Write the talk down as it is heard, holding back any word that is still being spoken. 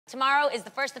Tomorrow is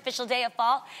the first official day of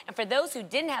fall, and for those who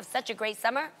didn't have such a great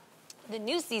summer, the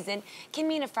new season can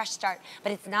mean a fresh start.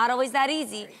 But it's not always that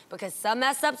easy because some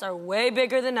mess-ups are way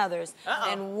bigger than others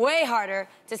and way harder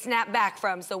to snap back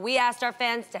from. So we asked our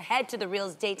fans to head to the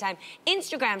Real's Daytime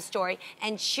Instagram story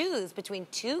and choose between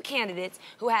two candidates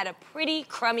who had a pretty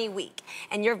crummy week.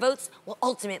 And your votes will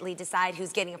ultimately decide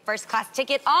who's getting a first-class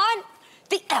ticket on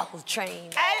the L train.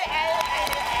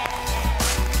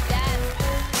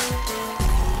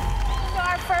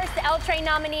 Our first L Train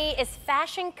nominee is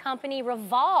fashion company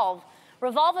Revolve.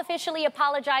 Revolve officially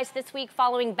apologized this week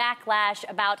following backlash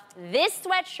about this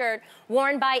sweatshirt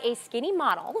worn by a skinny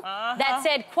model that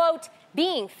said, quote,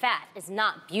 "Being fat is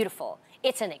not beautiful.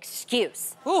 It's an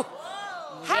excuse." Ooh.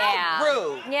 How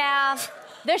rude. Yeah.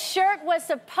 The shirt was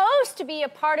supposed to be a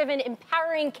part of an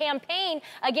empowering campaign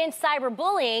against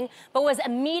cyberbullying, but was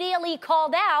immediately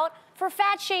called out for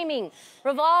fat shaming.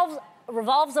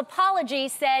 Revolve's apology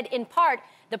said, in part,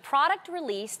 "The product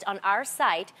released on our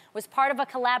site was part of a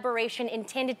collaboration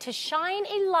intended to shine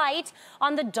a light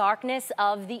on the darkness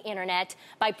of the internet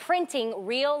by printing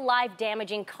real-life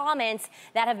damaging comments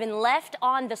that have been left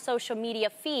on the social media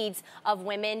feeds of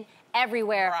women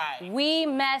everywhere. Right. We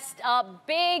messed up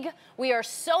big. We are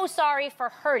so sorry for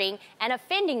hurting and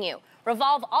offending you."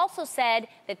 Revolve also said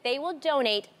that they will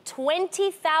donate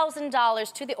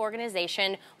 $20,000 to the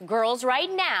organization Girls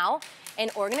Right Now, an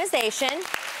organization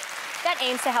that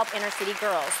aims to help inner-city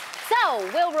girls. So,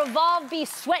 will Revolve be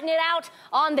sweating it out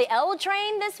on the L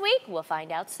train this week? We'll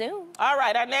find out soon. All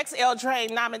right, our next L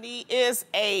Train nominee is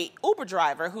a Uber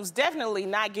driver who's definitely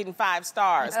not getting 5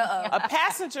 stars. A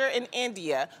passenger in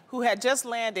India who had just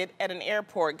landed at an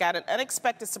airport got an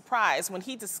unexpected surprise when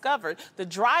he discovered the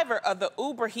driver of the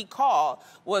Uber he called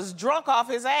was drunk off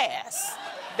his ass.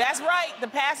 That's right, the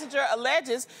passenger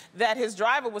alleges that his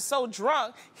driver was so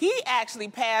drunk, he actually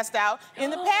passed out in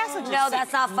the passenger seat. No,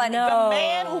 that's not funny. The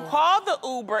man who called the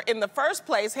Uber in the first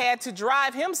place had to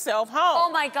drive himself home. Oh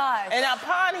my gosh. And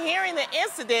upon hearing the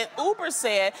incident, Uber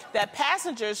said that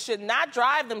passengers should not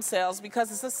drive themselves because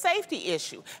it's a safety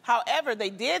issue. However, they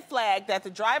did flag that the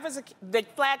driver's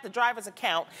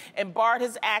account and barred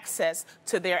his access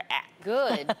to their app.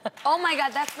 Good. Oh my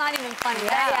God, that's not even funny.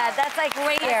 Yeah, that's like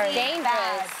crazy. Dangerous.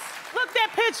 Bad. Look that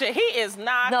picture. He is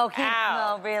knocked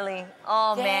out. No, really.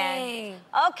 Oh, Dang. man.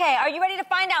 Okay, are you ready to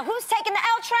find out who's taking the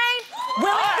L train?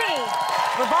 Will it be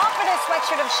Revolve for their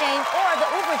sweatshirt of shame or the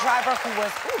Uber driver who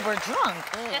was uber drunk?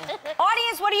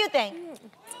 Audience, what do you think?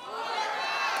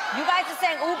 You guys are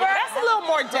saying Uber? Yeah, that's a little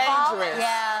more dangerous.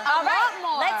 Yeah. A All right, lot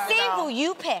more. let's see who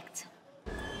you picked.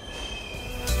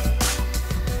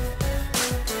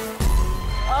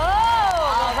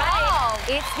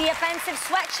 It's the offensive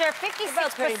sweatshirt.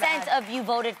 56% of you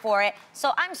voted for it.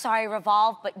 So I'm sorry,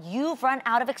 Revolve, but you've run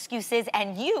out of excuses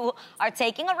and you are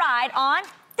taking a ride on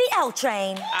the L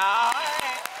train.